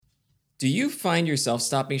Do you find yourself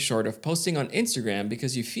stopping short of posting on Instagram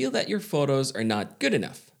because you feel that your photos are not good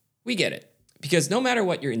enough? We get it. Because no matter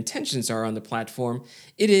what your intentions are on the platform,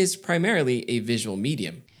 it is primarily a visual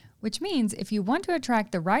medium. Which means if you want to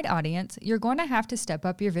attract the right audience, you're going to have to step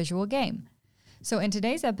up your visual game. So in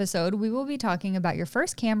today's episode, we will be talking about your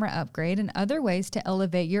first camera upgrade and other ways to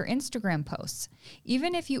elevate your Instagram posts,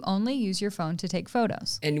 even if you only use your phone to take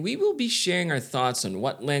photos. And we will be sharing our thoughts on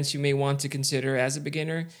what lens you may want to consider as a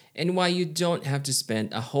beginner and why you don't have to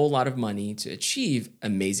spend a whole lot of money to achieve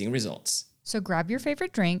amazing results. So grab your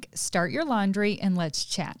favorite drink, start your laundry, and let's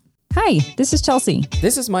chat. Hi, this is Chelsea.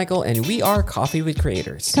 This is Michael, and we are Coffee with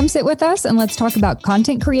Creators. Come sit with us and let's talk about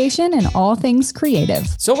content creation and all things creative.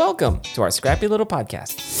 So welcome to our scrappy little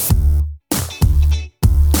podcast.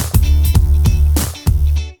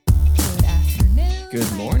 Good afternoon.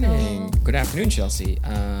 Good morning. Good afternoon, Chelsea.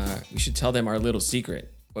 We should tell them our little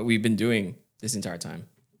secret, what we've been doing this entire time.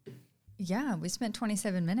 Yeah, we spent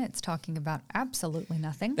 27 minutes talking about absolutely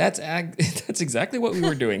nothing. That's exactly what we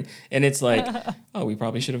were doing. And it's like, oh, we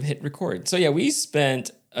probably should have hit record. So yeah, we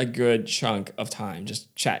spent a good chunk of time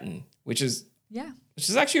just chatting, which is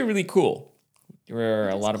actually really cool. There were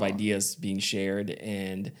a lot of ideas being shared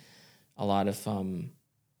and a lot of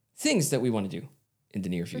things that we want to do in the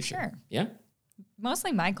near future. For sure. Yeah?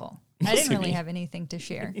 Mostly Michael. I didn't really have anything to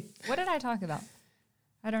share. What did I talk about?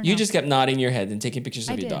 I don't know. You just kept nodding your head and taking pictures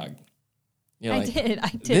of your dog. You're I did.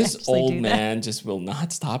 This old man just will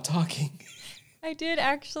not stop talking. I did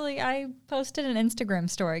actually. I posted an Instagram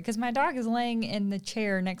story because my dog is laying in the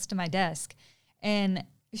chair next to my desk, and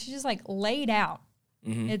she's just like laid out.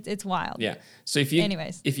 Mm-hmm. It's wild. Yeah. So if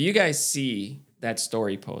you guys see that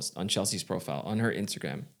story post on Chelsea's profile on her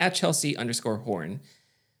Instagram at Chelsea_Horn,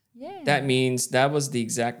 that means that was the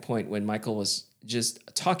exact point when Michael was just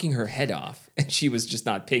talking her head off, and she was just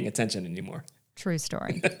not paying attention anymore. True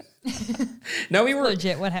story. No, we were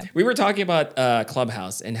legit. What happened? We were talking about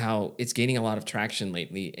Clubhouse and how it's gaining a lot of traction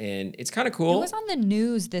lately, and it's kind of cool. It was on the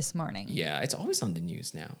news this morning. Yeah, it's always on the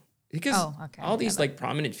news now because all these like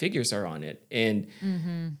prominent figures are on it, and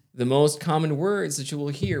the most common words that you will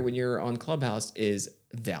hear when you're on Clubhouse is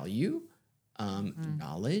value,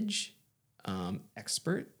 knowledge,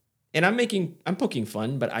 expert. And I'm poking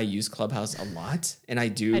fun, but I use Clubhouse a lot, and I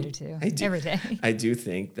do too. Every day. I do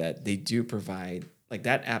think that they do provide, like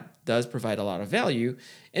that app does provide a lot of value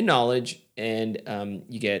and knowledge, and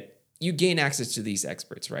you gain access to these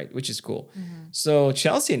experts, right? Which is cool. Mm-hmm. So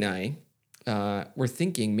Chelsea and I were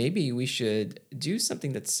thinking maybe we should do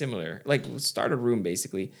something that's similar, like start a room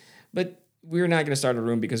basically, but we're not going to start a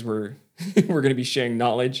room because we're going to be sharing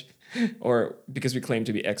knowledge. Or because we claim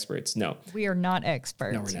to be experts. No. We are not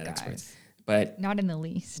experts. No, we're not experts. But not in the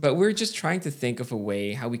least. But we're just trying to think of a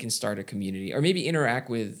way how we can start a community or maybe interact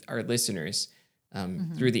with our listeners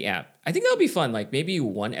through the app. I think that'll be fun. Like maybe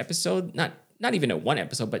one episode, not even one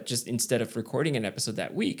episode, but just instead of recording an episode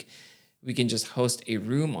that week, we can just host a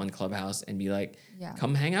room on Clubhouse and be like,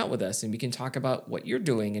 come hang out with us and we can talk about what you're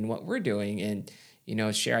doing and what we're doing and,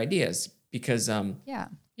 share ideas. Because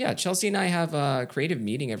Chelsea and I have a creative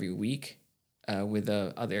meeting every week with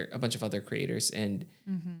a bunch of other creators, and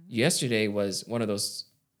yesterday was one of those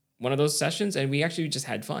sessions, and we actually just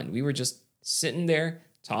had fun. We were just sitting there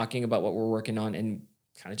talking about what we're working on and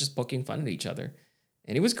kind of just poking fun at each other,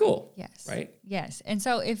 and it was cool. Yes, right. Yes, and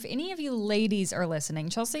so if any of you ladies are listening,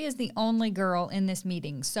 Chelsea is the only girl in this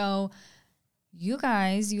meeting, so you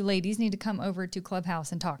ladies, need to come over to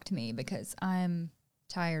Clubhouse and talk to me because I'm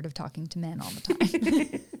tired of talking to men all the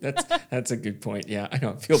time. That's a good point. Yeah, I know.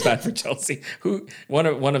 I feel bad for Chelsea. Who one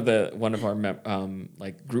of our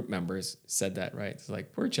like group members said that, right? It's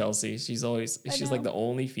like poor Chelsea. She's like the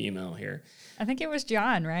only female here. I think it was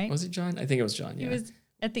John, right? Was it John? I think it was John. Yeah. He was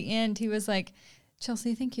at the end. He was like,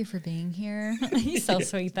 Chelsea, thank you for being here. He's so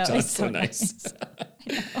sweet though. John's so nice.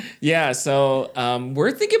 Yeah. So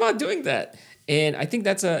we're thinking about doing that, and I think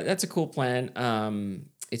that's a cool plan.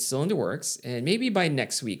 It's still in the works, and maybe by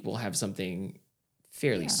next week we'll have something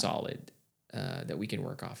fairly solid that we can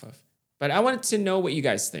work off of. But I wanted to know what you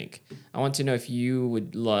guys think. I want to know if you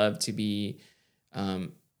would love to be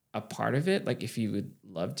a part of it, like if you would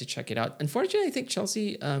love to check it out. Unfortunately, I think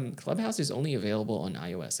Chelsea, Clubhouse is only available on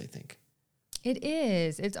iOS, I think. It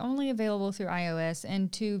is. It's only available through iOS, and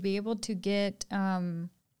to be able to get an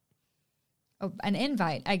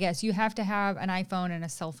invite, I guess you have to have an iPhone and a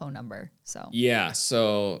cell phone number. So that's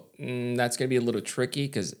gonna be a little tricky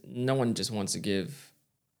because no one just wants to give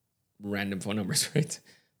random phone numbers, right?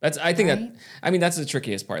 That's the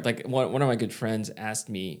trickiest part. Like one of my good friends asked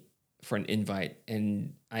me for an invite,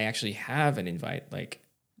 and I actually have an invite. Like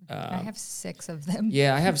I have 6 of them.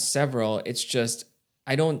 Yeah, I have several. It's just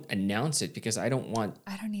I don't announce it because I don't want.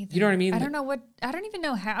 I don't either. You know what I mean? I don't even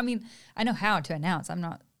know how. I mean, I know how to announce. I'm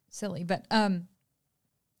not silly, but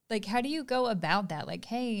like, how do you go about that? Like,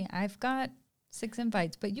 hey, I've got 6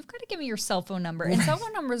 invites, but you've got to give me your cell phone number. And cell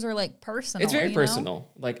phone numbers are like personal. It's very personal.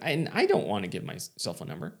 Like, I don't want to give my cell phone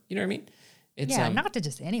number. You know what I mean? It's, not to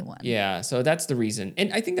just anyone. Yeah, so that's the reason.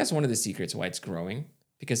 And I think that's one of the secrets why it's growing,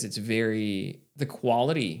 because it's the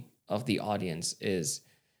quality of the audience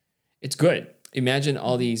it's good. Imagine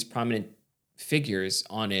all these prominent figures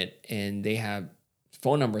on it, and they have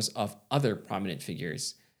phone numbers of other prominent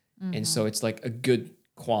figures. Mm-hmm. And so it's like a good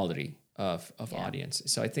quality of audience.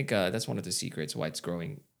 So I think that's one of the secrets why it's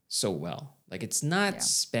growing so well. Like, it's not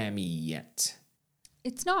spammy yet.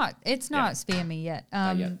 It's not spammy yet.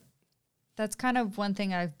 Not yet. That's kind of one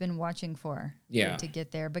thing I've been watching for to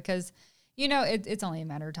get there, because, it's only a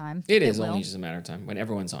matter of time. It is only just a matter of time when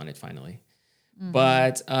everyone's on it finally. Mm-hmm.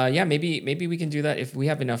 But maybe we can do that if we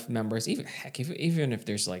have enough members. Even if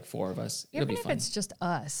there's like 4 of us, it'll be fun. It's just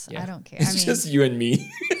us. Yeah. I don't care. It's just you and me.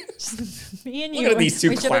 Just me and you. Look at these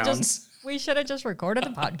 2 clowns. We should have just recorded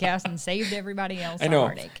the podcast and saved everybody else. I know.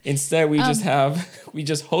 Heartache. Instead, we just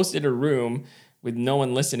hosted a room with no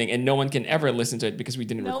one listening, and no one can ever listen to it because we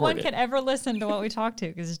didn't record it. No one can ever listen to what we talk to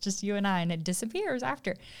because it's just you and I, and it disappears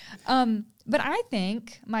after. But I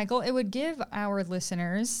think, Michael, it would give our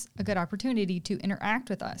listeners a good opportunity to interact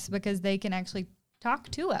with us, because they can actually talk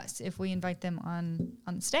to us if we invite them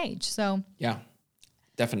on stage. So yeah,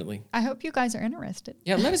 definitely. I hope you guys are interested.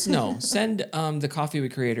 Yeah, let us know. Send the Coffee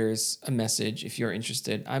with Creators a message if you're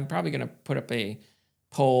interested. I'm probably going to put up a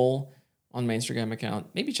poll on my Instagram account.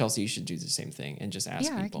 Maybe Chelsea, you should do the same thing and just ask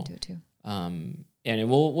people. Yeah, I can do it too. And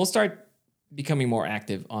we'll start becoming more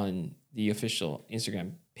active on the official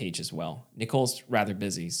Instagram page as well. Nicole's rather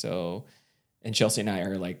busy, and Chelsea and I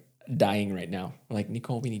are like dying right now. We're like,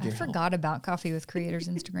 Nicole, we need your help. I forgot about Coffee with Creators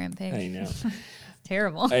Instagram page. I know.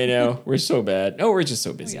 Terrible. I know. We're so bad. No, we're just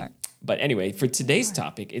so busy. We are. But anyway, for today's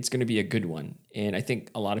topic, it's going to be a good one. And I think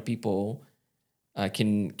a lot of people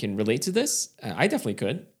can relate to this. I definitely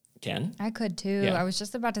could. I could too. Yeah. I was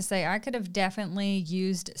just about to say, I could have definitely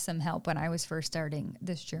used some help when I was first starting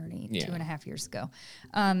this journey 2.5 years ago.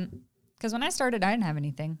 Because when I started, I didn't have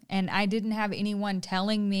anything, and I didn't have anyone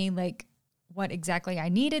telling me like what exactly I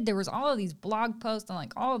needed. There was all of these blog posts and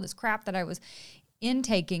like all of this crap that I was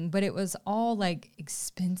intaking, but it was all like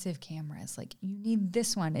expensive cameras. Like, you need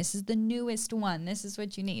this one. This is the newest one. This is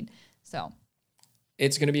what you need. So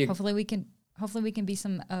it's going to be hopefully we can be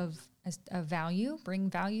some of value, bring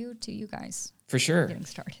value to you guys. For sure. Getting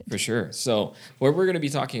started. For sure. So what we're going to be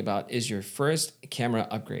talking about is your first camera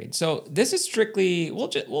upgrade. So this is strictly,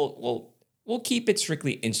 we'll keep it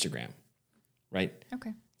strictly Instagram, right?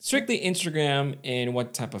 Okay. Strictly Instagram, and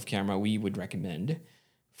what type of camera we would recommend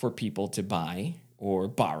for people to buy or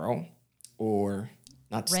borrow or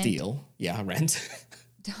not steal. Yeah, rent.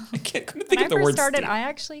 I couldn't think of the word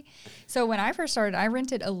steal. When I first started, I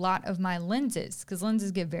rented a lot of my lenses, because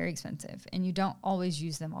lenses get very expensive and you don't always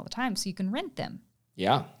use them all the time. So you can rent them.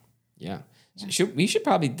 Yeah. So we should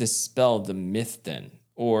probably dispel the myth then,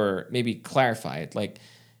 or maybe clarify it. Like,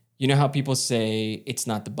 you know how people say it's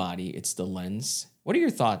not the body, it's the lens. What are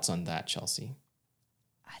your thoughts on that, Chelsea?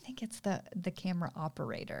 I think it's the camera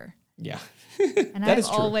operator. Yeah. And I've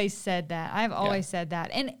always said that.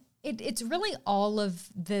 And it's really all of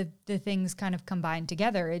the things kind of combined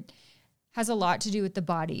together. It has a lot to do with the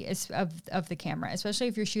body of the camera, especially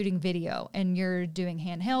if you're shooting video and you're doing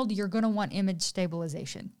handheld, you're going to want image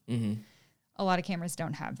stabilization. Mm-hmm. A lot of cameras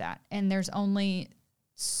don't have that. And there's only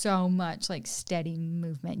so much like steady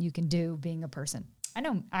movement you can do being a person.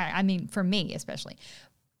 I mean, for me especially.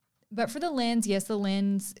 But for the lens, yes, the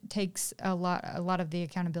lens takes a lot of the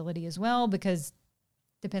accountability as well, because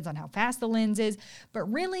depends on how fast the lens is, but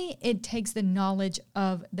really it takes the knowledge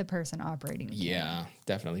of the person operating the camera. Yeah,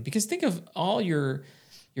 definitely. Because think of all your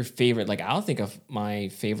favorite, like I'll think of my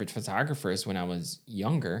favorite photographers when I was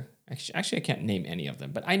younger. Actually, I can't name any of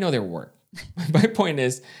them, but I know their work. My point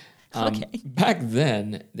is, back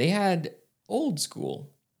then they had old school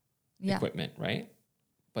equipment, right?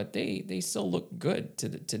 But they still look good for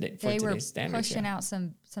today's standards. They were pushing out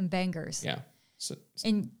some bangers. Yeah.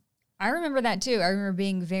 And I remember that too. I remember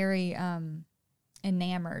being very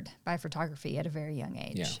enamored by photography at a very young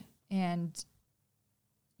age. Yeah. And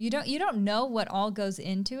you don't know what all goes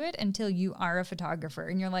into it until you are a photographer,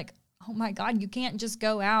 and you're like, oh my God, you can't just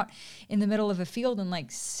go out in the middle of a field and like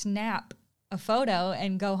snap a photo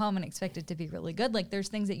and go home and expect it to be really good. Like, there's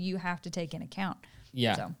things that you have to take in account.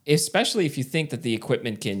 Yeah. So. Especially if you think that the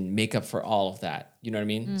equipment can make up for all of that. You know what I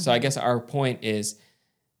mean? Mm-hmm. So I guess our point is,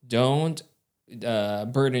 don't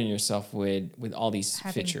burden yourself with all these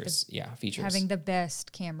features. Features. Having the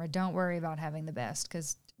best camera. Don't worry about having the best,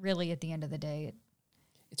 because really, at the end of the day,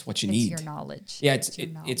 it's what you need. It's your knowledge. Yeah,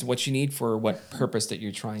 it's what you need for what purpose that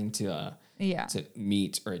you're trying to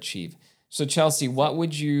meet or achieve. So Chelsea, what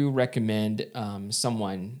would you recommend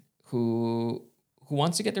someone who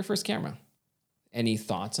wants to get their first camera? Any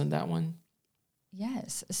thoughts on that one?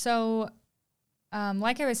 Yes. So,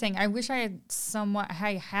 like I was saying, I wish I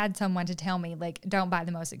had someone to tell me, like, don't buy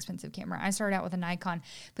the most expensive camera. I started out with a Nikon,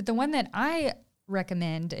 but the one that I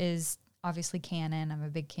recommend is obviously Canon. I'm a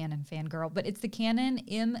big Canon fangirl, but it's the Canon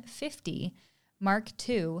M50 Mark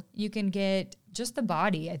II. You can get just the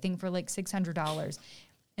body, I think, for like $600.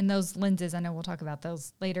 And those lenses, I know we'll talk about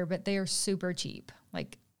those later, but they are super cheap,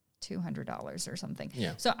 like $200 or something.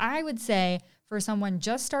 Yeah. So I would say for someone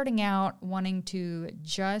just starting out, wanting to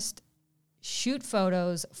just shoot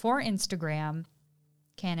photos for Instagram,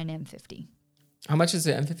 Canon M50. How much is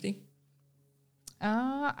the M50?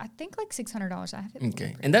 I think like $600. I have it.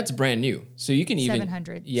 Okay, and that's brand new, so you can even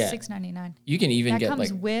 $700. $699. You can even get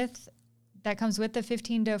that comes with the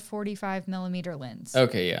 15 to 45 millimeter lens.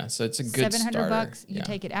 Okay, yeah, so it's a good $700. You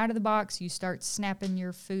take it out of the box. You start snapping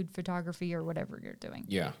your food photography or whatever you're doing.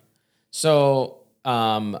 Yeah. So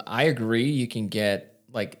I agree. You can get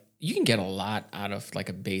a lot out of like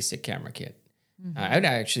a basic camera kit. Mm-hmm. I would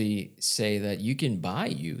actually say that you can buy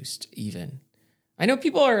used even. I know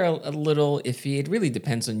people are a little iffy. It really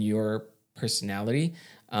depends on your personality.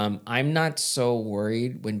 I'm not so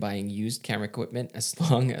worried when buying used camera equipment as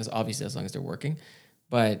long as they're working.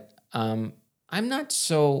 But I'm not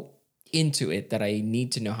so into it that I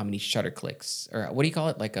need to know how many shutter clicks, or what do you call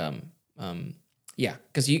it? Like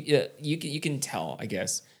because you can tell, I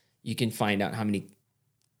guess. You can find out how many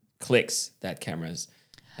clicks that camera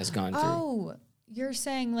has gone through. Oh, you're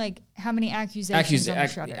saying like how many accusations on the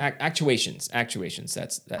shutter? Actuations.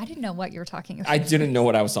 That's that. I didn't know what you were talking about. I didn't know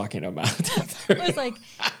what I was talking about. I was like,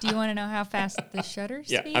 do you want to know how fast the shutter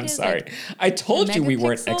speed is? I'm sorry. Like, I told you we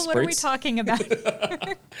weren't experts. What are we talking about?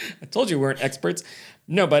 I told you we weren't experts.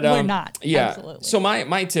 No, but we're not. Yeah. Absolutely. So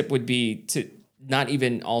my tip would be to not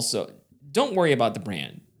even don't worry about the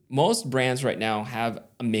brand. Most brands right now have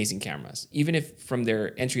amazing cameras, even if from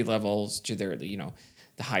their entry levels to their the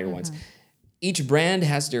higher ones. Each brand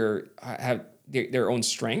has their own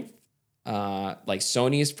strength. Like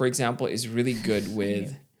Sony's, for example, is really good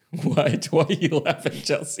with what? Why are you laughing,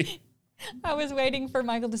 Chelsea? I was waiting for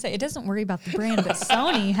Michael to say, it doesn't worry about the brand, but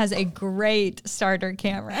Sony has a great starter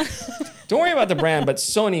camera. Don't worry about the brand, but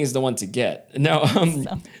Sony is the one to get. No,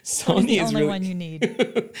 Sony is the only one you need.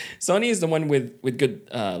 Sony is the one with good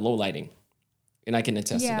low lighting, and I can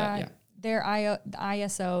attest to that. Yeah, their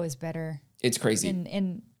ISO is better. It's crazy.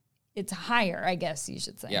 And it's higher, I guess you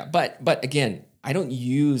should say. Yeah, but again, I don't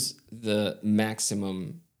use the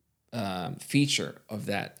maximum feature of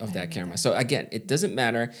that camera. So again, it doesn't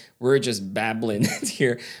matter. We're just babbling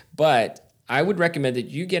here, but I would recommend that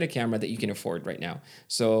you get a camera that you can afford right now.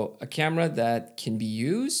 So a camera that can be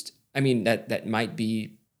used. I mean, that might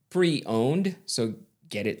be pre-owned. So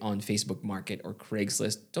get it on Facebook Market or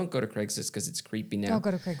Craigslist. Don't go to Craigslist because it's creepy now. Don't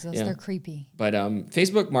go to Craigslist. Yeah. They're creepy. But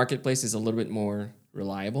Facebook Marketplace is a little bit more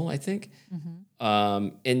reliable, I think.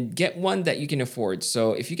 And get one that you can afford.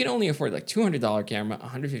 So if you can only afford like $200 camera,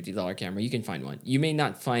 $150 camera, you can find one. You may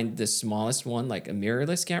not find the smallest one, like a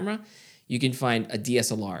mirrorless camera. You can find a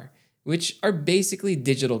DSLR, which are basically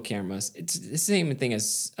digital cameras. It's the same thing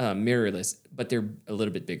as mirrorless, but they're a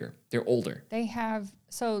little bit bigger. They're older.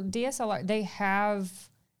 DSLR, they have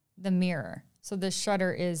the mirror. So the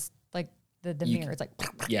shutter is like the mirror. It's like...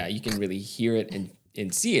 Yeah, you can really hear it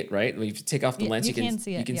and see it, right? If you take off the lens, you can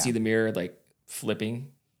see it. You can see the mirror like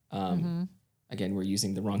flipping. Again, we're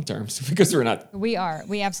using the wrong terms because we're not. We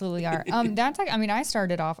absolutely are. I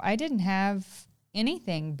started off, I didn't have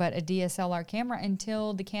anything but a DSLR camera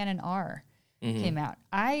until the Canon R came out.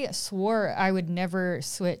 I swore I would never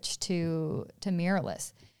switch to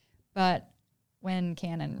mirrorless, but when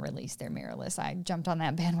Canon released their mirrorless, I jumped on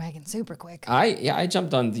that bandwagon super quick. I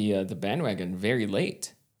jumped on the bandwagon very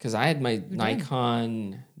late. Because I had my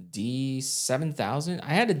Nikon D7000. I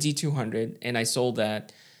had a D200, and I sold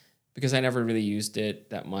that because I never really used it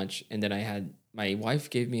that much. And then my wife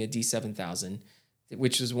gave me a D7000,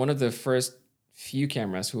 which was one of the first few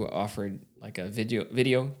cameras who offered like a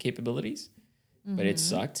video capabilities, but it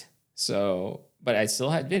sucked. So, but I still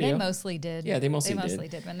had video. They mostly did. Yeah, they mostly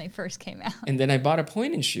did when they first came out. And then I bought a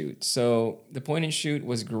point and shoot. So the point and shoot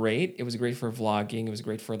was great. It was great for vlogging. It was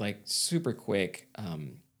great for like super quick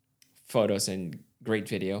photos and great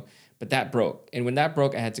video, but that broke. And when that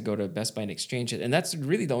broke, I had to go to Best Buy and exchange it. And that's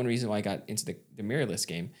really the only reason why I got into the mirrorless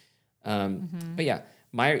game. But yeah,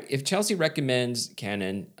 if Chelsea recommends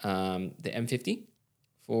Canon, the M50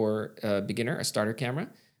 for a beginner, a starter camera,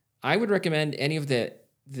 I would recommend any of the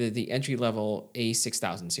entry level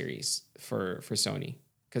A6000 series for Sony,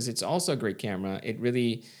 because it's also a great camera.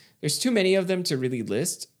 There's too many of them to really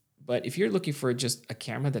list, but if you're looking for just a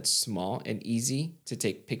camera that's small and easy to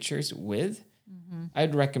take pictures with,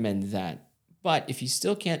 I'd recommend that. But if you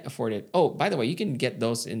still can't afford it, oh, by the way, you can get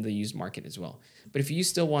those in the used market as well. But if you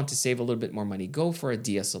still want to save a little bit more money, go for a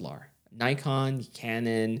DSLR. Nikon,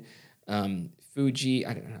 Canon, Fuji.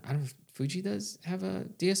 I don't know if Fuji does have a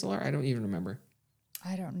DSLR. I don't even remember.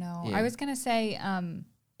 I don't know. Yeah. I was going to say,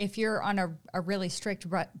 if you're on a really strict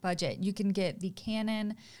budget, you can get the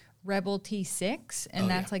Canon Rebel T6, and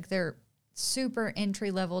that's like their super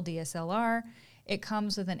entry-level DSLR. It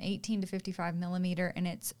comes with an 18 to 55 millimeter, and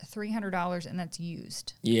it's $300, and that's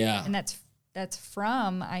used. Yeah. And that's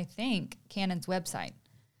from, I think, Canon's website.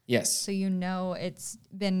 Yes. So it's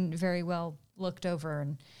been very well looked over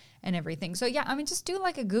and everything. So yeah, I mean, just do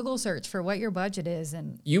like a Google search for what your budget is,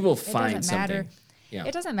 and you will find something. Matter. Yeah.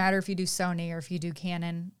 It doesn't matter if you do Sony or if you do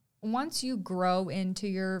Canon. Once you grow into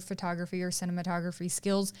your photography or cinematography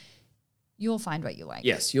skills, you'll find what you like.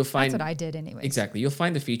 Yes, you'll find. That's what I did anyway. Exactly. You'll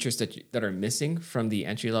find the features that are missing from the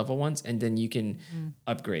entry-level ones, and then you can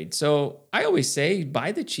upgrade. So I always say,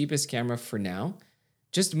 buy the cheapest camera for now.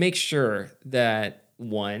 Just make sure that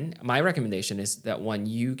my recommendation is that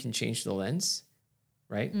you can change the lens,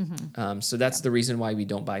 right? So that's the reason why we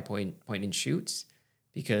don't buy point and shoots,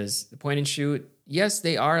 because the point and shoot, yes,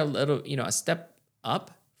 they are a little, a step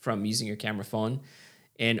up from using your camera phone.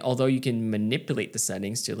 And although you can manipulate the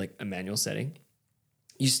settings to like a manual setting,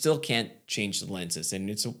 you still can't change the lenses. And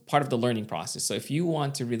it's a part of the learning process. So if you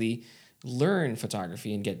want to really learn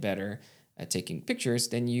photography and get better at taking pictures,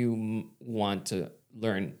 then you want to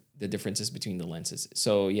learn the differences between the lenses.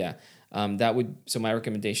 So yeah, so my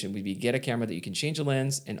recommendation would be get a camera that you can change the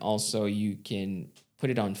lens, and also you can put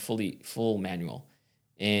it on full manual.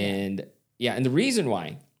 And and the reason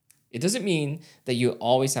why, it doesn't mean that you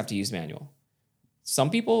always have to use manual. Some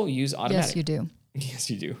people use automatic. Yes, you do. Yes,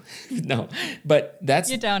 you do. No, but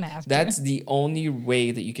you don't have to. That's the only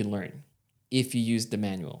way that you can learn, if you use the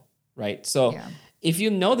manual, right? So if you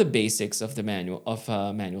know the basics of the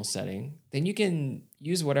manual setting, then you can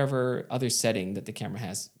use whatever other setting that the camera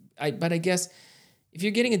has. But I guess if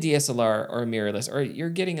you're getting a DSLR or a mirrorless, or you're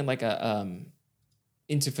getting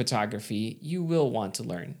into photography, you will want to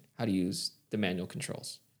learn how to use the manual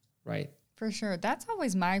controls, right? For sure. That's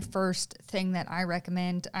always my first thing that I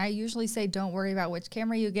recommend. I usually say don't worry about which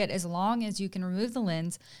camera you get, as long as you can remove the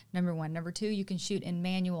lens, number one. Number two, you can shoot in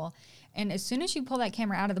manual. And as soon as you pull that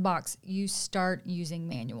camera out of the box, you start using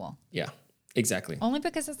manual. Yeah, exactly. Only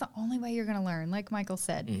because it's the only way you're going to learn. Like Michael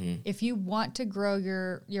said, if you want to grow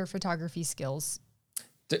your photography skills,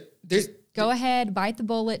 go ahead, bite the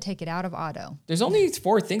bullet, take it out of auto. There's only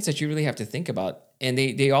 4 things that you really have to think about, and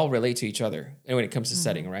they all relate to each other. And when it comes to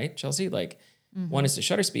setting, right, Chelsea? Like, one is the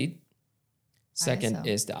shutter speed. Second ISO.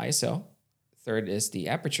 Is the ISO. Third is the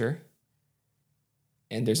aperture.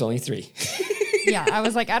 And there's only 3. Yeah, I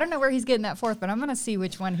was like, I don't know where he's getting that fourth, but I'm going to see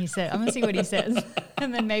which one he said. I'm going to see what he says,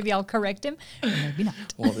 and then maybe I'll correct him, or maybe not.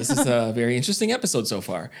 Well, this is a very interesting episode so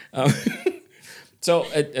far. So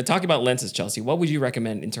talking about lenses, Chelsea, what would you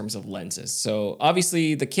recommend in terms of lenses? So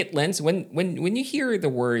obviously the kit lens, when you hear the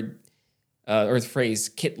word or the phrase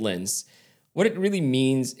kit lens, what it really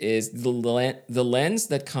means is the lens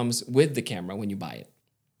that comes with the camera when you buy it.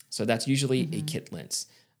 So that's usually a kit lens.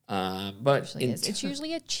 But it's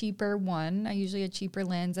usually a cheaper one, usually a cheaper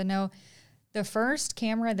lens. I know the first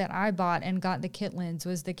camera that I bought and got the kit lens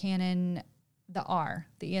was the Canon, the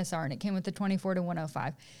ESR, and it came with the 24 to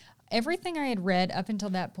 105. Everything I had read up until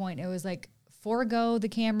that point, it was like, forego the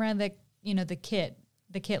camera, the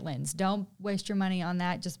kit lens. Don't waste your money on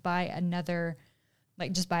that. Just buy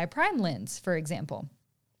just buy a prime lens, for example.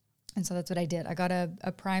 And so that's what I did. I got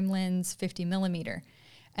a prime lens 50 millimeter.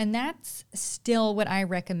 And that's still what I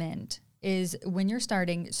recommend, is when you're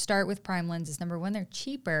starting, start with prime lenses. Number one, they're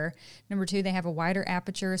cheaper. Number two, they have a wider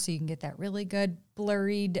aperture, so you can get that really good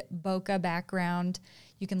blurred bokeh background.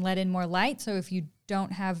 You can let in more light. So if you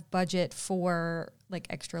don't have budget for like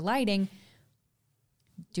extra lighting,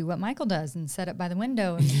 do what Michael does and set it by the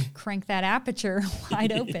window and crank that aperture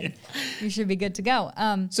wide open. You should be good to go.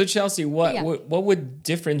 So Chelsea, what would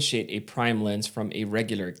differentiate a prime lens from a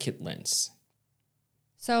regular kit lens?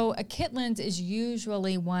 So a kit lens is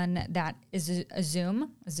usually one that is a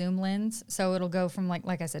zoom lens. So it'll go from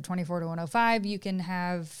like I said, 24 to 105. You can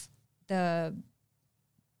have what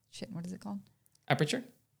is it called? Aperture?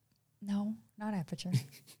 No, not aperture.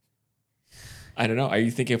 I don't know. Are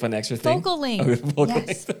you thinking of an extra thing? Focal length. Focal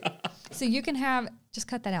yes. length. So you can have, just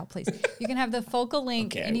cut that out, please. You can have the focal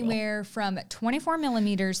length anywhere from 24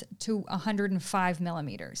 millimeters to 105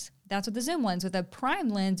 millimeters. That's with the zoom lens. With a prime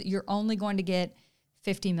lens, you're only going to get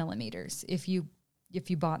 50 millimeters. If you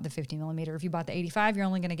bought the 50 millimeter, if you bought the 85, you're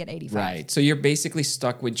only going to get 85. Right. So you're basically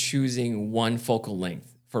stuck with choosing one focal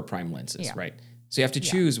length for prime lenses, right? So you have to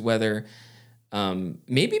choose whether,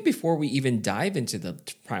 maybe before we even dive into the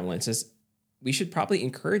prime lenses, we should probably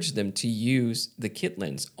encourage them to use the kit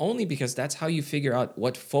lens only because that's how you figure out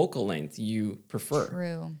what focal length you prefer.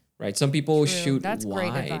 True. Right. Some people shoot that's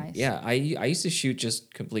wide. Great advice. Yeah. I used to shoot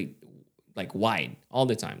just complete, like wide all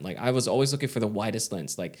the time. Like I was always looking for the widest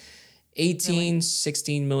lens, like 18,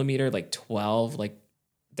 16 millimeter, like 12, like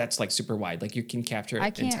that's like super wide. Like you can capture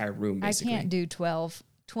an entire room basically. I can't do 12.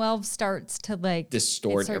 12 starts to like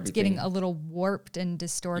distort everything. Getting a little warped and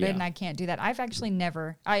distorted, and I can't do that. I've actually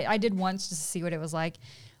never. I did once just to see what it was like.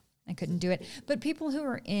 I couldn't do it. But people who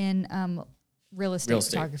are in real estate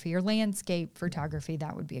photography or landscape photography,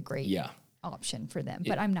 that would be a great option for them.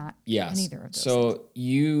 But I'm not in either of those. So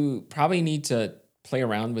you probably need to play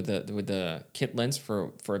around with the kit lens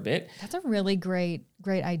for a bit. That's a really great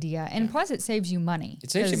idea. And plus it saves you money.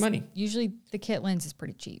 It saves you money. Usually the kit lens is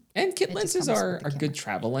pretty cheap. And kit lenses are good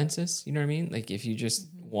travel lenses. You know what I mean? Like if you just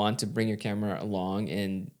want to bring your camera along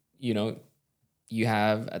and, you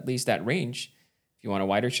have at least that range. If you want a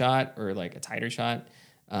wider shot or like a tighter shot,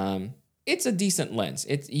 it's a decent lens.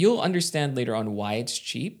 You'll understand later on why it's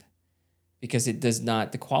cheap because it does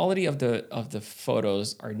not, the quality of the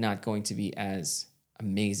photos are not going to be as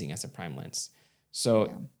amazing as a prime lens.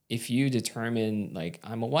 So if you determine like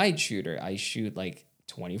I'm a wide shooter, I shoot like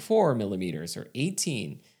 24 millimeters or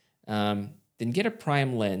 18, then get a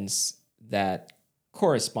prime lens that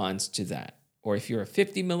corresponds to that. Or if you're a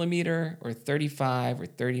 50 millimeter or 35 or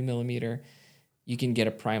 30 millimeter, you can get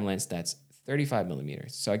a prime lens that's 35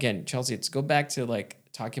 millimeters. So again, Chelsea, let's go back to like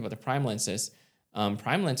talking about the prime lenses.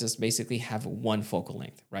 Prime lenses basically have one focal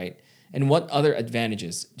length, right? And what other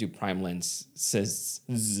advantages do prime lenses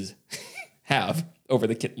have over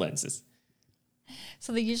the kit lenses?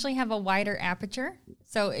 So they usually have a wider aperture.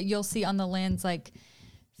 So you'll see on the lens like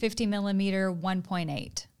 50 millimeter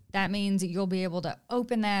 1.8. That means you'll be able to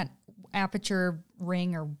open that aperture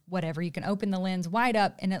ring or whatever. You can open the lens wide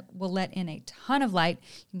up and it will let in a ton of light.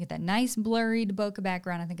 You can get that nice blurry bokeh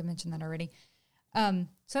background. I think I mentioned that already. So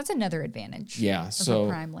that's another advantage. Yeah. Of a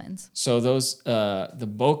prime lens. So those, the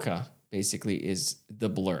bokeh basically is the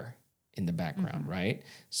blur in the background, right?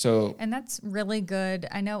 So, and that's really good.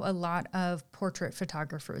 I know a lot of portrait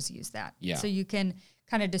photographers use that. Yeah. So you can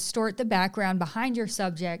kind of distort the background behind your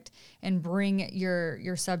subject and bring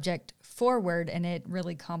your subject forward, and it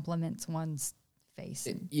really complements one's face.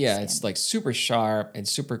 It's like super sharp and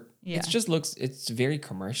super. Yeah. It just looks. It's very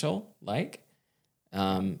commercial like.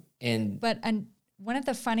 One of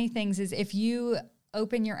the funny things is if you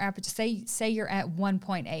open your aperture, say you're at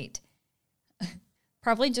 1.8,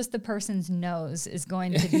 probably just the person's nose is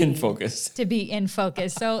going to be in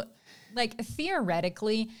focus. So, like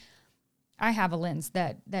theoretically, I have a lens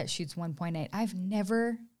that shoots 1.8. I've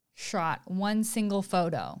never shot one single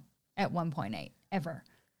photo at 1.8 ever.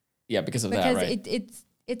 Yeah, because of that, right?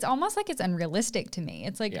 It's almost like it's unrealistic to me.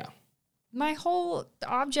 It's like my whole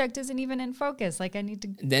object isn't even in focus. Like I need to.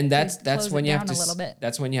 Then that's when you have to a little bit.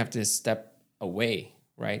 That's when you have to step away,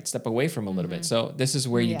 right? Step away from a little bit. So this is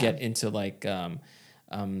where you get into like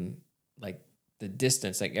the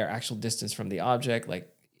distance, like your actual distance from the object,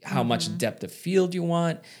 like how much depth of field you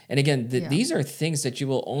want. And again, these are things that you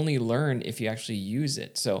will only learn if you actually use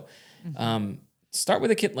it. So start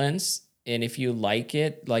with a kit lens. And if you like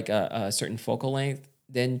it, like a certain focal length,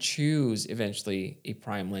 then choose eventually a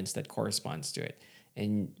prime lens that corresponds to it.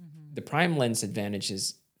 And the prime lens advantage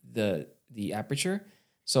is the aperture.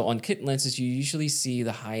 So on kit lenses, you usually see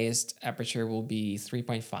the highest aperture will be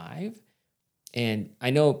 3.5. And I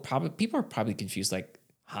know people are probably confused, like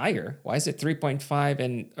higher. Why is it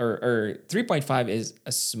 3.5 or 3.5 is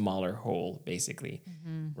a smaller hole basically,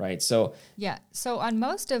 right? So So on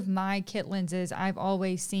most of my kit lenses, I've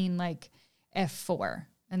always seen like f4,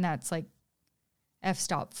 and that's like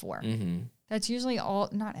f-stop 4. That's usually all,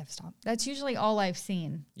 not f-stop. That's usually all I've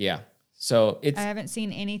seen. Yeah. So I haven't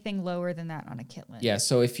seen anything lower than that on a kit lens. Yeah.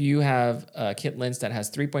 So if you have a kit lens that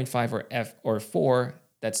has 3.5 or 4,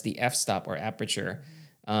 that's the f-stop or aperture.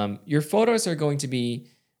 Your photos are going to be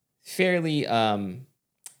fairly, what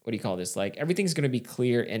do you call this? Like everything's going to be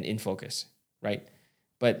clear and in focus, right?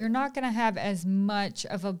 But you're not going to have as much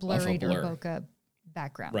of a blurred or bokeh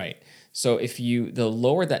background. Right. So if the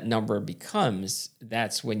lower that number becomes,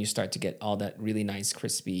 that's when you start to get all that really nice,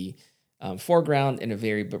 crispy foreground and a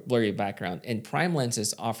very blurry background. And prime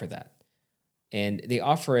lenses offer that. And they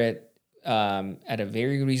offer it at a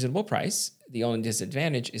very reasonable price. The only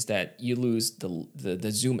disadvantage is that you lose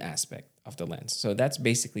the zoom aspect of the lens. So that's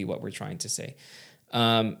basically what we're trying to say.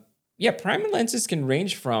 Prime lenses can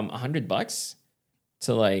range from $100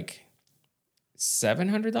 to like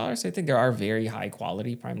 $700. I think there are very high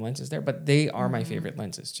quality prime lenses there, but they are my favorite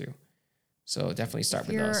lenses too. So definitely start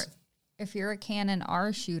with those. If you're a Canon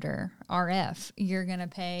R shooter, RF, you're going to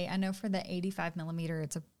pay, I know for the 85 millimeter,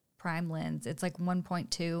 it's a prime lens. It's like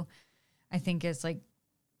 1.2. I think it's like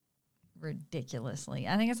ridiculously.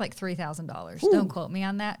 I think it's like $3,000. Don't quote me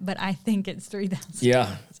on that, but I think it's $3,000.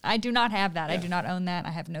 Yeah. I do not have that. Yeah. I do not own that.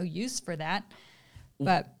 I have no use for that.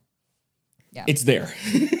 But yeah. It's there.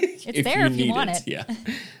 It's there if you want it. Yeah.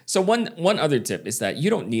 So one other tip is that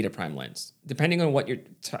you don't need a prime lens. Depending on what your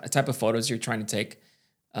type of photos you're trying to take,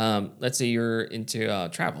 let's say you're into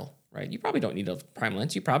travel, right? You probably don't need a prime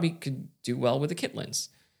lens. You probably could do well with a kit lens.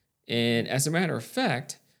 And as a matter of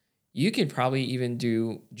fact, you could probably even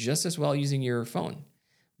do just as well using your phone.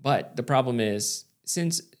 But the problem is,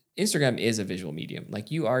 since Instagram is a visual medium,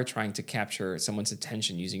 like you are trying to capture someone's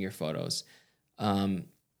attention using your photos,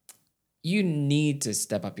 you need to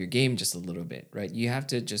step up your game just a little bit, right? You have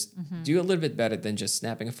to just do a little bit better than just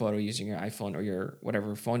snapping a photo using your iPhone or your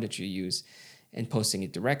whatever phone that you use and posting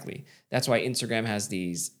it directly. That's why Instagram has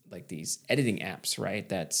these editing apps, right?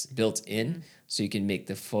 That's built in, so you can make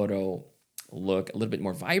the photo look a little bit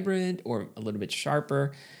more vibrant or a little bit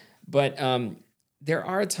sharper. But there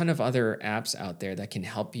are a ton of other apps out there that can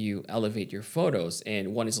help you elevate your photos.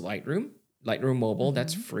 And one is Lightroom Mobile.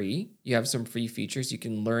 That's free. You have some free features. You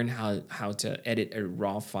can learn how to edit a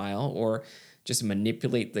raw file or just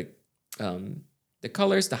manipulate the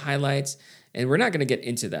colors, the highlights. And we're not going to get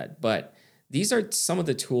into that, but these are some of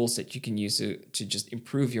the tools that you can use to just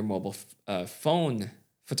improve your mobile phone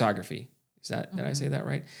photography. Did I say that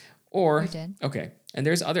right? Or, you did. Okay. And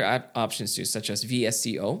there's other options too, such as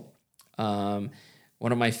VSCO.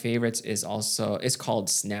 One of my favorites is called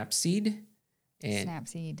Snapseed. And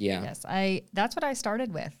Snapseed. Yeah. Yes. That's what I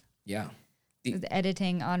started with. Yeah. With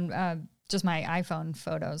editing on just my iPhone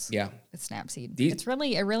photos. Yeah. With Snapseed. It's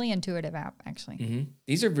really a really intuitive app, actually. Mm-hmm.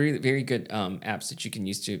 These are very, very good apps that you can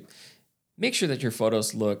use to make sure that your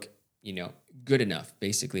photos look, good enough,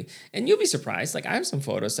 basically. And you'll be surprised. Like I have some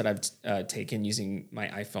photos that I've taken using my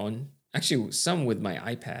iPhone, actually some with my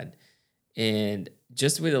iPad. And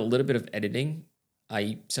just with a little bit of editing,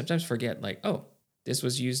 I sometimes forget like, oh, this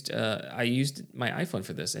was used, I used my iPhone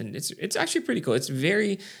for this. And it's actually pretty cool. It's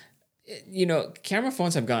very, camera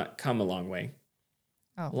phones have come a long way.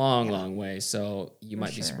 Oh, long way. So you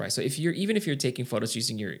might be surprised. So if you're taking photos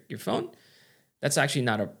using your phone, that's actually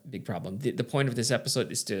not a big problem. The point of this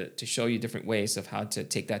episode is to show you different ways of how to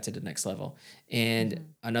take that to the next level. And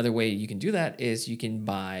another way you can do that is you can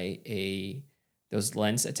buy those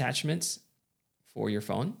lens attachments for your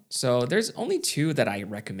phone. So there's only two that I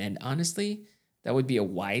recommend, honestly. That would be a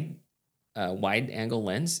wide angle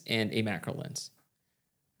lens and a macro lens.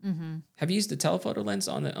 Mm-hmm. Have you used the telephoto lens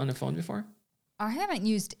on the phone before? I haven't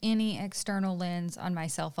used any external lens on my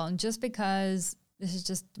cell phone just because this is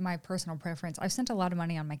just my personal preference. I've spent a lot of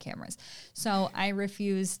money on my cameras. So I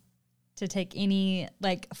refuse to take any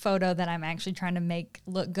photo that I'm actually trying to make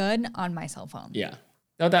look good on my cell phone. Yeah.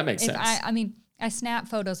 No, that makes sense. I snap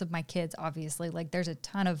photos of my kids, obviously. Like there's a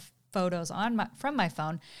ton of photos from my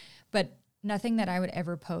phone, but nothing that I would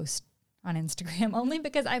ever post on Instagram, only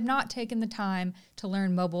because I've not taken the time to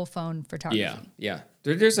learn mobile phone photography. Yeah.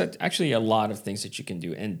 There's actually a lot of things that you can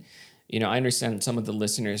do. And, I understand some of the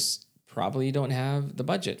listeners probably don't have the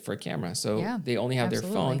budget for a camera. So they only have their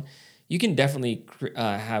phone. You can definitely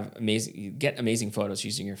get amazing photos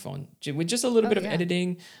using your phone with just a little bit of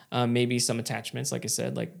editing, maybe some attachments, like I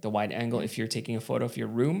said, like the wide angle. If you're taking a photo of your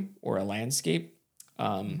room or a landscape,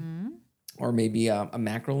 or maybe a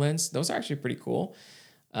macro lens, those are actually pretty cool.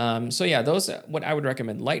 Those what I would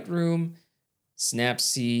recommend: Lightroom,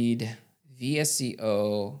 Snapseed,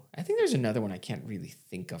 VSCO. I think there's another one I can't really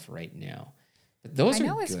think of right now. But those are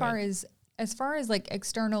good. as far as like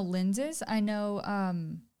external lenses, I know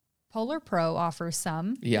Polar Pro offers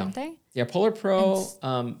some, don't they? Yeah, Polar Pro.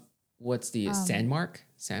 What's the Sandmark?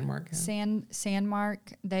 Sandmark.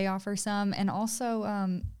 They offer some, and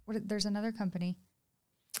also there's another company.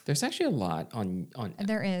 There's actually a lot on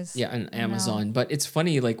there is. Yeah, on Amazon. But it's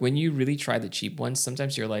funny, like when you really try the cheap ones,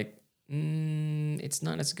 sometimes you're like, it's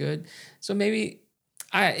not as good. So maybe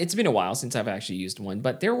it's been a while since I've actually used one,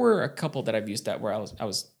 but there were a couple that I've used that where I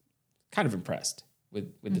was kind of impressed.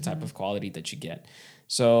 with the type of quality that you get.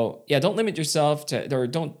 So yeah, don't limit yourself or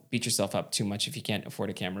don't beat yourself up too much if you can't afford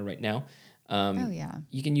a camera right now.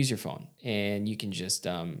 You can use your phone, and you can just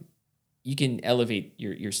you can elevate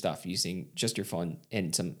your stuff using just your phone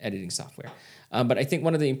and some editing software. But I think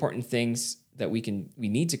one of the important things that we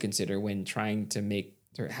need to consider when trying to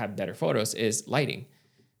have better photos is lighting.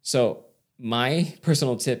 So my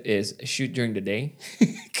personal tip is shoot during the day,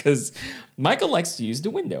 because Michael likes to use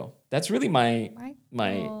the window. That's really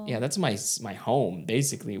that's my home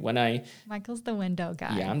basically. Michael's the window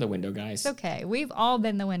guy. Yeah, I'm the window guy. It's okay. We've all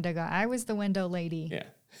been the window guy. I was the window lady. Yeah.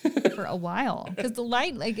 For a while, because the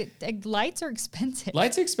lights are expensive.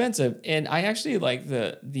 Lights are expensive, and I actually like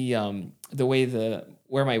the way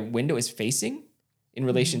where my window is facing in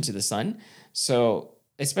relation to the sun. So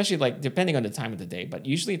especially like depending on the time of the day, but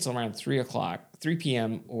usually it's around 3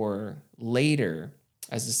 p.m. or later,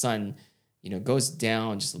 as the sun goes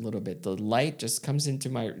down just a little bit. The light just streams into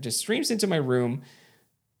my room,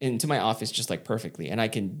 into my office just like perfectly. And I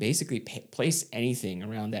can basically place anything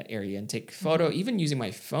around that area and take a photo, even using my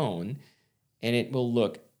phone, and it will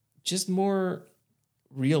look just more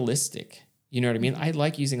realistic. You know what I mean? I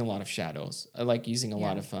like using a lot of shadows. I like using a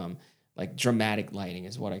lot of like dramatic lighting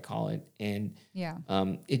is what I call it. And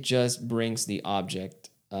it just brings the object,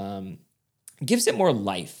 gives it more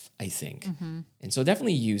life, I think. And so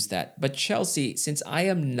definitely use that. But Chelsea, since I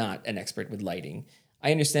am not an expert with lighting, I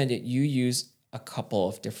understand that you use a couple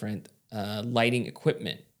of different lighting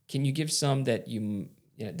equipment. Can you give some that you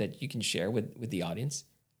can share with the audience?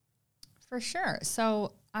 For sure.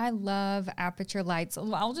 So I love Aputure lights.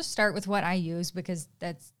 I'll just start with what I use because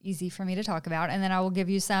that's easy for me to talk about, and then I will give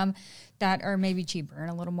you some that are maybe cheaper and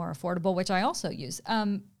a little more affordable, which I also use.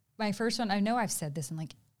 My first one, I know I've said this in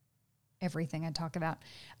like everything I talk about.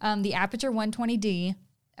 The Aputure 120D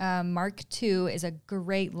Mark II is a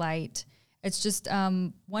great light. It's just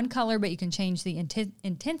one color, but you can change the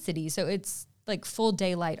intensity. So it's like full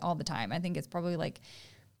daylight all the time. I think it's probably like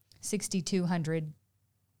 6,200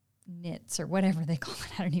 nits or whatever they call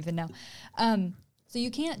it. I don't even know. So you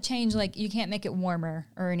can't change, you can't make it warmer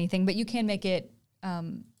or anything, but you can make it,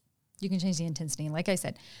 you can change the intensity. Like I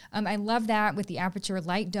said, I love that with the Aputure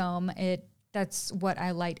Light Dome. That's what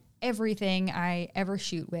I light everything I ever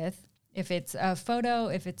shoot with. If it's a photo,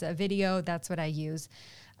 if it's a video, that's what I use.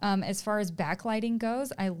 As far as backlighting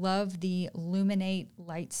goes, I love the Luminate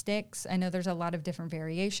light sticks. I know there's a lot of different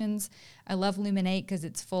variations. I love Luminate because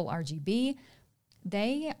it's full RGB.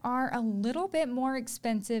 They are a little bit more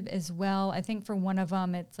expensive as well. I think for one of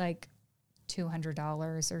them, it's like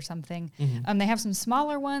 $200 or something. They have some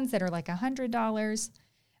smaller ones that are like $100.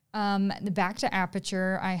 Back to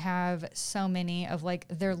Aputure, I have so many of like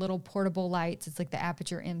their little portable lights. It's like the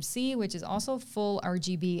Aputure MC, which is also full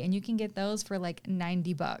RGB, and you can get those for like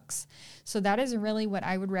 $90. So that is really what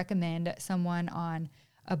I would recommend someone on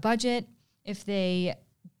a budget. If they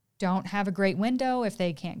don't have a great window, if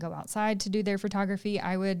they can't go outside to do their photography,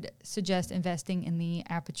 I would suggest investing in the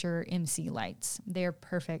Aputure MC lights. They're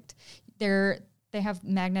perfect. They have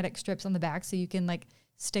magnetic strips on the back, so you can like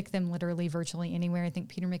stick them literally virtually anywhere. I think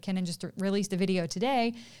Peter McKinnon just released a video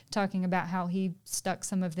today talking about how he stuck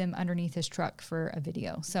some of them underneath his truck for a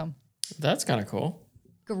video. So that's kind of cool.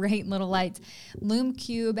 Great little lights. Lume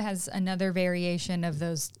Cube has another variation of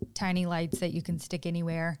those tiny lights that you can stick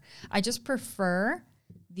anywhere. I just prefer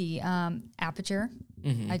the Aputure.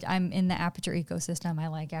 I'm in the Aputure ecosystem. I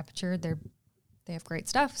like Aputure. They have great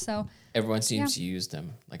stuff. So everyone seems to use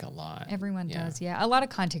them like a lot. Everyone does. Yeah. A lot of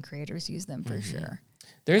content creators use them for sure.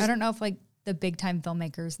 I don't know if like the big time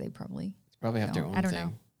filmmakers, they probably have their own thing. I don't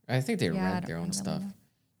know. I think they rent their own stuff.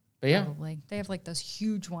 But yeah, probably. They have like those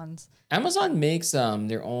huge ones. Amazon makes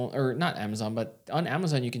their own, or not Amazon, but on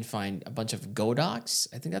Amazon you can find a bunch of Godox.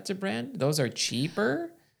 I think that's a brand. Those are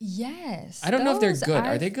cheaper. Yes. I don't know if they're good.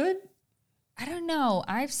 Are they good? I don't know.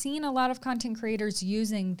 I've seen a lot of content creators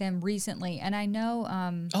using them recently, and I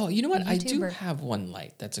know. Oh, you know what? I do have one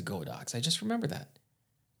light that's a Godox. I just remember that.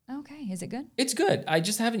 Okay, is it good? It's good. I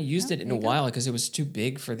just haven't used it in a while because it was too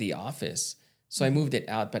big for the office, so I moved it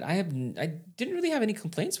out. But I didn't really have any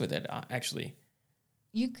complaints with it actually.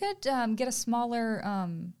 You could get a smaller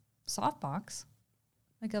softbox,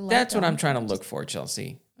 like a. That's what I'm trying to look for,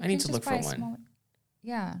 Chelsea. I need to look for one.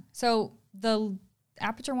 Yeah. So the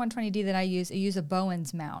Aputure 120D that I use a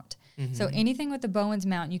Bowens mount. So anything with the Bowens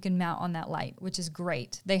mount, you can mount on that light, which is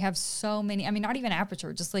great. They have so many. I mean, not even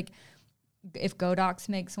Aputure, just like if Godox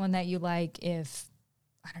makes one that you like, if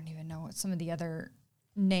I don't even know what some of the other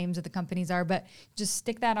names of the companies are, but just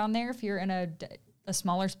stick that on there if you're in a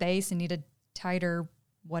smaller space and need a tighter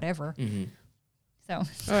whatever.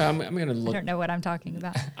 So I'm gonna look. I don't know what I'm talking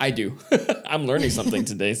about. I do. I'm learning something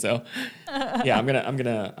today, so yeah, I'm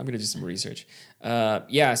gonna do some research.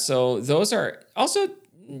 Yeah, so those are also.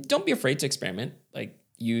 Don't be afraid to experiment. Like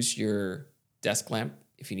use your desk lamp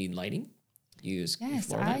if you need lighting. Use yes.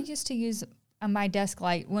 floor I lamp. used to use my desk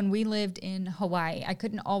light when we lived in Hawaii. I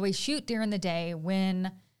couldn't always shoot during the day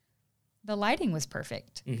when the lighting was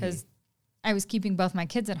perfect because I was keeping both my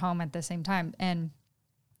kids at home at the same time, and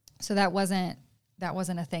so that wasn't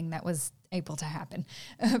a thing that was able to happen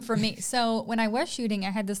for me. So when I was shooting,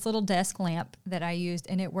 I had this little desk lamp that I used,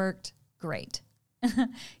 and it worked great.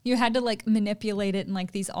 You had to like manipulate it in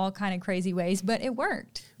like these all kind of crazy ways, but it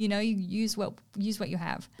worked. You know, you use what you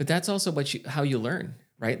have. But that's also how you learn,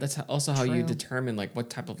 right? That's also how you True. determine like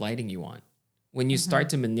what type of lighting you want. When you start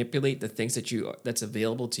to manipulate the things that's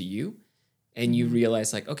available to you, and you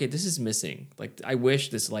realize like, okay, this is missing. Like I wish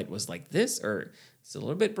this light was like this, or it's a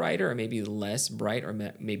little bit brighter, or maybe less bright,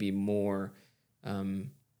 or maybe more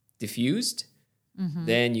diffused.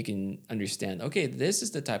 Then you can understand, okay, this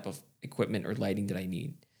is the type of equipment or lighting that I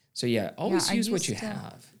need. So yeah, always use what you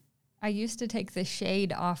have. I used to take the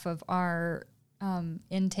shade off of our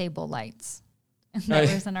in-table lights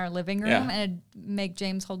that was in our living room, and I'd make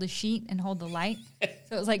James hold a sheet and hold the light.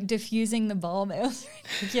 So it was like diffusing the bulb. It was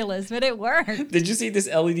ridiculous, but it worked. Did you see this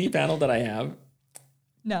LED panel that I have?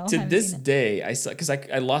 No. To this day, I saw because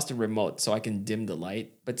I lost a remote, so I can dim the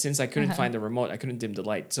light. But since I couldn't find the remote, I couldn't dim the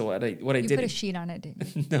light. So what I did? You put a sheet on it,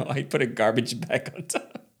 didn't you? No, I put a garbage bag on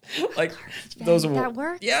top. Like those that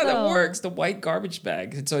works. Yeah, that works. The white garbage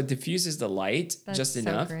bag, and so it diffuses the light just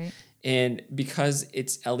enough. Great. And because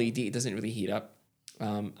it's LED, it doesn't really heat up.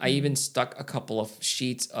 I even stuck a couple of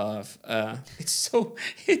sheets of. It's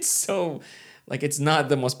so like it's not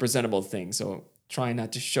the most presentable thing. So try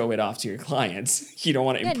not to show it off to your clilients. You don't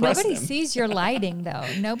want to impress them. Nobody sees your lighting though.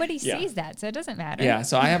 Nobody sees that, so it doesn't matter. Yeah,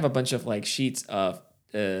 so I have a bunch of like sheets of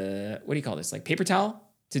what do you call this? Like paper towel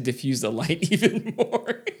to diffuse the light even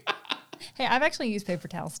more. Hey, I've actually used paper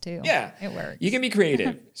towels too. Yeah, it works. You can be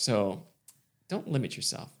creative, so don't limit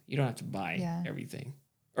yourself. You don't have to buy everything,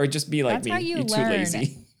 or just be like me. You're too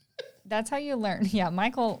lazy. That's how you learn. Yeah,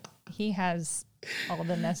 Michael, he has all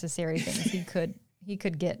the necessary things. He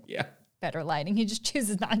could get better lighting. He just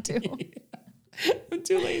chooses not to. I'm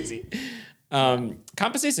too lazy.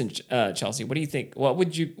 Composition, Chelsea. What do you think? What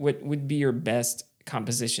would be your best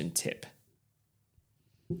composition tip?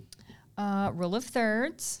 Rule of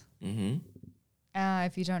thirds. Mm-hmm.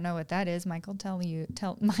 If you don't know what that is, Michael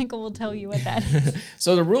will tell you what that is.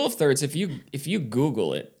 So the rule of thirds, if you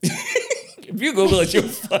Google it, you'll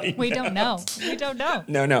find. We don't know.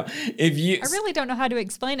 No. I really don't know how to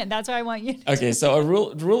explain it. That's why I want you. Okay, so a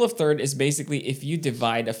rule of third is basically if you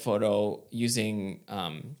divide a photo using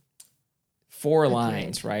 4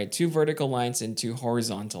 lines, right? 2 vertical lines and 2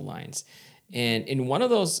 horizontal lines, and in one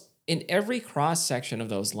of those, in every cross section of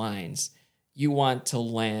those lines, you want to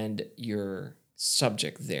land your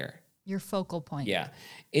subject there. Your focal point. Yeah.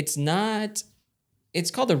 It's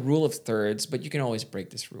called the rule of thirds, but you can always break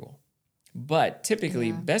this rule. But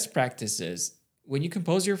typically, best practice is when you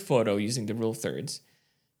compose your photo using the rule of thirds,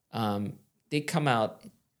 they come out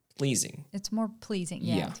pleasing. It's more pleasing.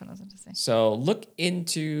 Yeah, that's what I was going to say. So look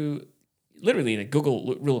into literally the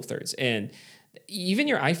Google rule of thirds, and even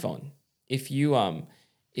your iPhone. If you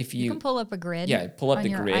can pull up a grid. Yeah, pull up on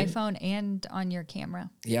the your grid. iPhone and on your camera.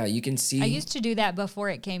 Yeah, you can see. I used to do that before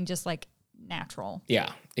it came just like natural.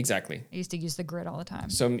 Yeah, exactly. I used to use the grid all the time.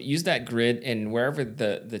 So use that grid, and wherever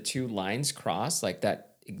the 2 lines cross, like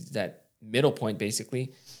that middle point,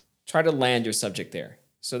 basically, try to land your subject there.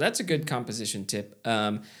 So that's a good composition tip.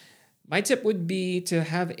 My tip would be to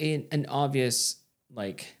have an obvious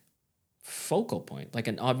like focal point, like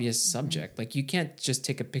an obvious subject. Like you can't just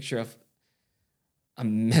take a picture of a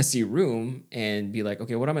messy room and be like,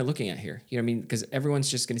 okay, what am I looking at here? You know what I mean? Because everyone's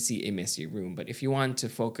just going to see a messy room. But if you want to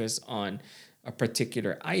focus on a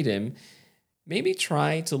particular item, maybe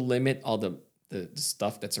try to limit all the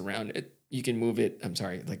stuff that's around it. You can move it. I'm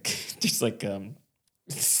sorry, like just like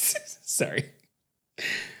sorry.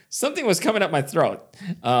 Something was coming up my throat.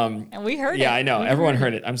 And we heard it. Yeah, I know. Everyone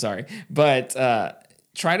heard it. I'm sorry. But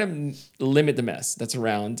try to limit the mess that's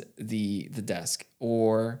around the desk,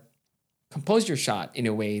 or compose your shot in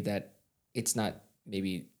a way that it's not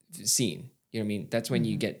maybe seen. You know what I mean? That's when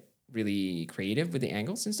you get really creative with the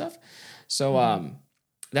angles and stuff. So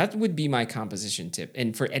that would be my composition tip.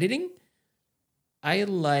 And for editing, I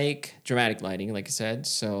like dramatic lighting, like I said.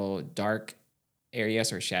 So dark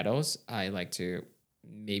areas or shadows, I like to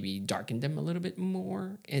maybe darken them a little bit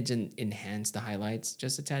more and then enhance the highlights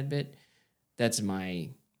just a tad bit. That's my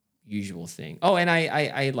usual thing. Oh, and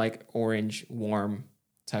I like orange, warm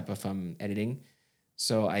type of editing.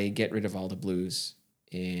 So I get rid of all the blues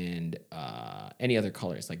and any other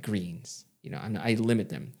colors like greens. I limit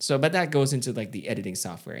them. So, but that goes into like the editing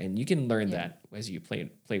software, and you can learn that as you play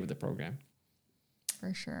with the program.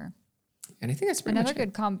 For sure. And I think that's pretty another much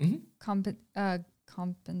good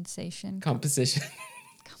compensation. Composition.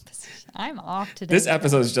 I'm off today. This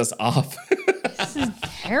episode is just off. This is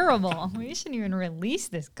terrible. We shouldn't even release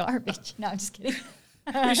this garbage. No, I'm just kidding.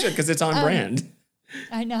 We should, because it's on brand.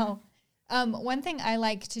 I know. One thing I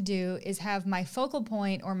like to do is have my focal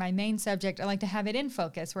point or my main subject. I like to have it in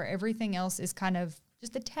focus where everything else is kind of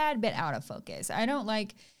just a tad bit out of focus. I don't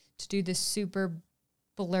like to do this super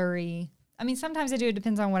blurry. I mean, sometimes I do. It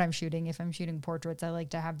depends on what I'm shooting. If I'm shooting portraits, I like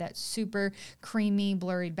to have that super creamy,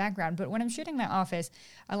 blurry background. But when I'm shooting my office,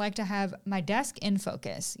 I like to have my desk in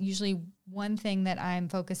focus. Usually one thing that I'm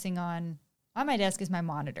focusing on my desk is my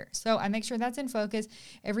monitor. So I make sure that's in focus.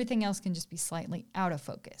 Everything else can just be slightly out of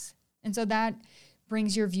focus. And so that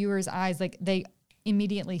brings your viewers' eyes, like they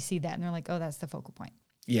immediately see that and they're like, oh, that's the focal point.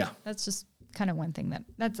 Yeah. That's just kind of one thing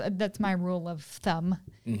that's my rule of thumb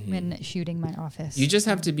when shooting my office. You just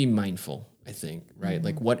have to be mindful, I think, right?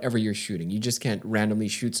 Like whatever you're shooting, you just can't randomly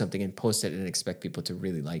shoot something and post it and expect people to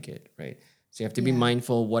really like it, right? So you have to be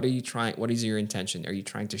mindful. What are you trying? What is your intention? Are you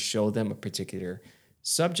trying to show them a particular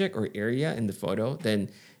subject or area in the photo? Then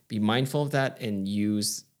be mindful of that and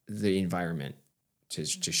use the environment to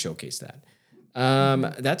showcase that.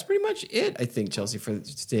 That's pretty much it, I think, Chelsea, for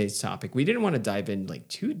today's topic. We didn't want to dive in like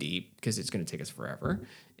too deep because it's going to take us forever.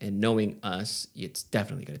 And knowing us, it's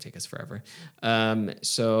definitely going to take us forever.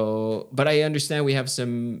 But I understand we have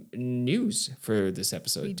some news for this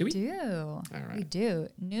episode. Do we? All right. We do.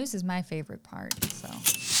 News is my favorite part. So.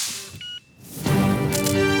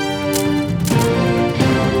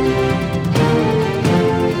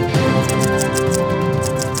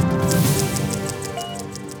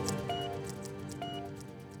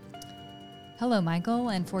 Hello, Michael,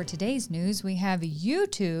 and for today's news, we have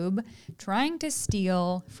YouTube trying to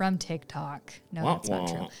steal from TikTok. No, that's not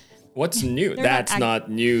true. What's new? That's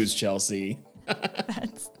not news, Chelsea.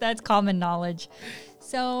 That's common knowledge.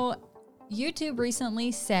 So, YouTube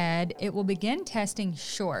recently said it will begin testing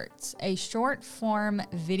Shorts, a short-form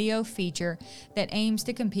video feature that aims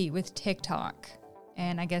to compete with TikTok.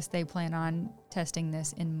 And I guess they plan on testing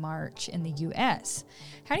this in March in the U.S.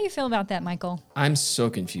 How do you feel about that, Michael? I'm so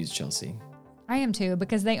confused, Chelsea. I am too,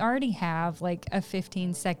 because they already have like a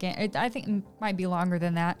 15-second, I think it might be longer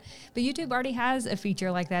than that, but YouTube already has a feature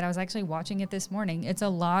like that. I was actually watching it this morning. It's a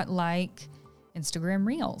lot like Instagram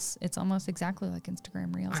Reels. It's almost exactly like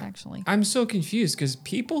Instagram Reels, actually. I'm so confused because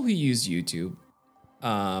people who use YouTube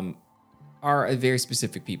are a very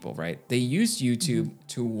specific people, right? They use YouTube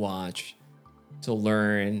to watch, to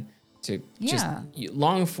learn, to just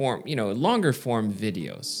longer form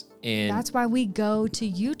videos. And that's why we go to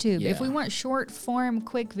YouTube. Yeah. If we want short form,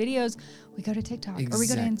 quick videos, we go to TikTok or we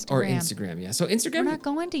go to Instagram. Or Instagram, yeah. So Instagram. We're not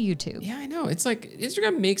going to YouTube. Yeah, I know. It's like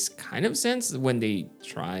Instagram makes kind of sense when they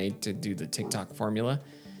tried to do the TikTok formula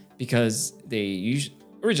because they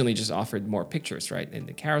originally just offered more pictures, right? And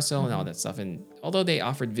the carousel and all that stuff. And although they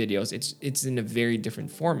offered videos, it's in a very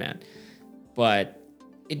different format. But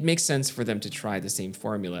it makes sense for them to try the same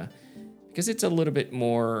formula because it's a little bit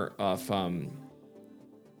more of...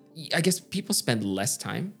 I guess people spend less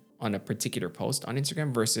time on a particular post on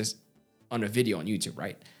Instagram versus on a video on YouTube,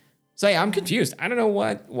 right? So yeah, I'm confused. I don't know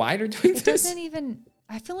why they're doing this.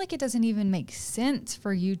 I feel like it doesn't even make sense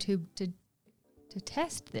for YouTube to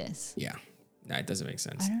test this. Yeah. No, it doesn't make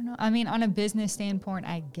sense. I don't know. I mean, on a business standpoint,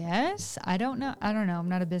 I guess. I don't know. I'm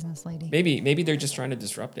not a business lady. Maybe they're just trying to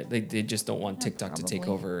disrupt it. They just don't want TikTok to take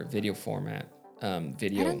over video format. I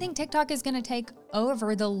don't think TikTok is going to take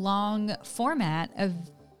over the long format of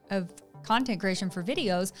content creation for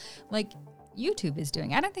videos like YouTube is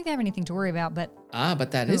doing. I don't think they have anything to worry about, but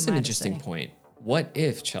that is an interesting point. What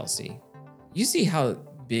if, Chelsea, you see how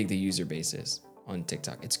big the user base is on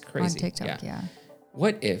TikTok? It's crazy. On TikTok, yeah.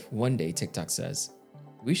 What if one day TikTok says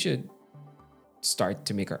we should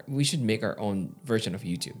make our own version of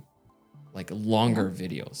YouTube, like longer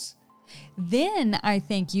videos? Then I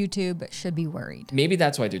think YouTube should be worried. Maybe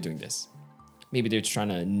that's why they're doing this. Maybe they're trying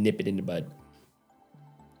to nip it in the bud.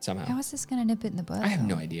 Somehow. How is this going to nip it in the bud? I have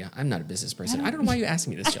no idea. I'm not a business person. I don't know why you asked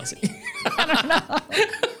me this, Chelsea. I don't know.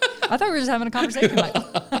 I thought we were just having a conversation,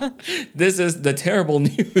 Michael. This is the terrible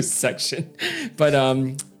news section. But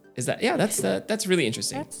that's really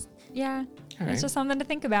interesting. That's just something to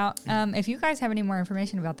think about. If you guys have any more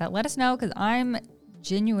information about that, let us know because I'm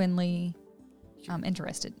genuinely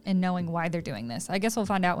interested in knowing why they're doing this. I guess we'll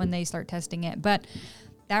find out when they start testing it. But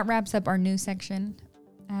that wraps up our news section.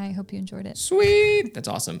 I hope you enjoyed it. Sweet. That's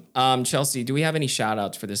awesome. Chelsea, do we have any shout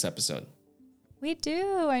outs for this episode? We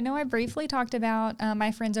do. I know I briefly talked about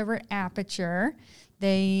my friends over at Aputure.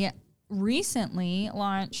 They recently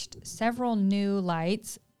launched several new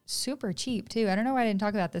lights, super cheap too. I don't know why I didn't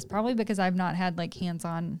talk about this, probably because I've not had like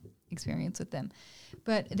hands-on experience with them.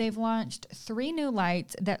 But they've launched 3 new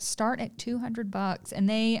lights that start at $200. And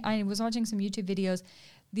I was watching some YouTube videos.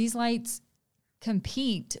 These lights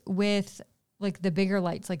compete with like the bigger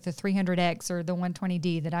lights, like the 300X or the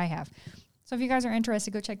 120D that I have. So if you guys are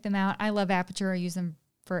interested, go check them out. I love Aputure. I use them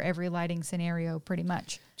for every lighting scenario pretty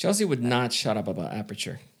much. Chelsea would not shut up about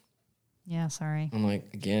Aputure. Yeah, sorry. I'm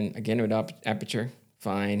like, again with Aputure.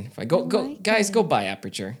 Fine. Go, guys, go buy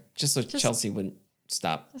Aputure. Just so Chelsea wouldn't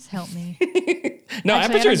stop. Just help me. No,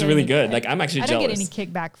 actually, Aputure is really good. Like, I'm actually jealous. I don't get any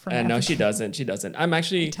kickback from Aputure. No, she doesn't. I'm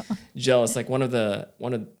actually jealous. Like, one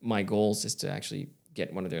of my goals is to actually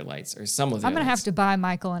get one of their lights or some of their I'm going to have to buy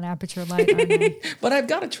Michael an Aputure light. But I've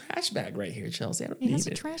got a trash bag right here, Chelsea. I don't need it. He has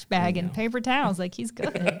a trash bag and paper towels. Like, he's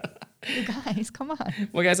good. You guys, come on.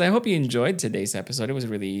 Well, guys, I hope you enjoyed today's episode. It was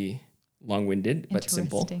really long-winded, but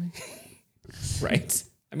simple. Right?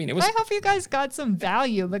 I mean, it was. I hope you guys got some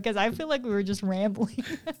value because I feel like we were just rambling.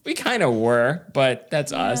 We kind of were, but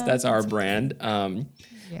that's us. That's our brand.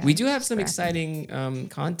 We do have some exciting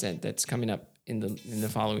content that's coming up in the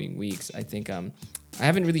following weeks. I think I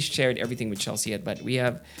haven't really shared everything with Chelsea yet, but we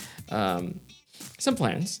have some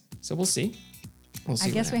plans. So we'll see.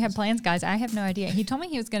 I guess we have plans, guys. I have no idea. He told me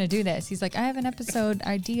he was going to do this. He's like, I have an episode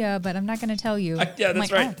idea, but I'm not going to tell you. Yeah,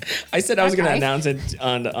 that's right. Oh, I said I was going to announce it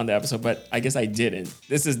on the episode, but I guess I didn't.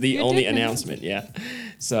 This is the only announcement. Yeah.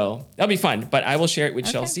 So that'll be fun. But I will share it with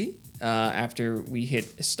Chelsea after we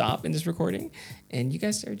hit stop in this recording. And you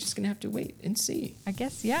guys are just going to have to wait and see. I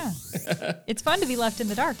guess, yeah. It's fun to be left in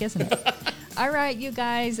the dark, isn't it? All right, you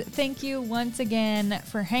guys, thank you once again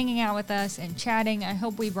for hanging out with us and chatting. I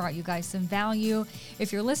hope we brought you guys some value.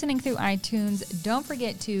 If you're listening through iTunes, don't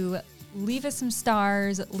forget to leave us some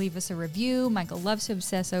stars, leave us a review. Michael loves to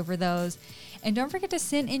obsess over those. And don't forget to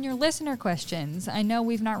send in your listener questions. I know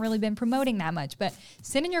we've not really been promoting that much, but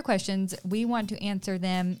send in your questions. We want to answer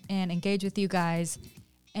them and engage with you guys.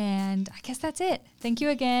 And I guess that's it. Thank you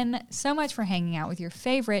again so much for hanging out with your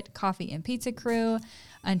favorite coffee and pizza crew.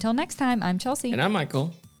 Until next time, I'm Chelsea. And I'm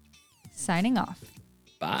Michael. Signing off.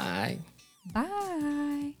 Bye. Bye.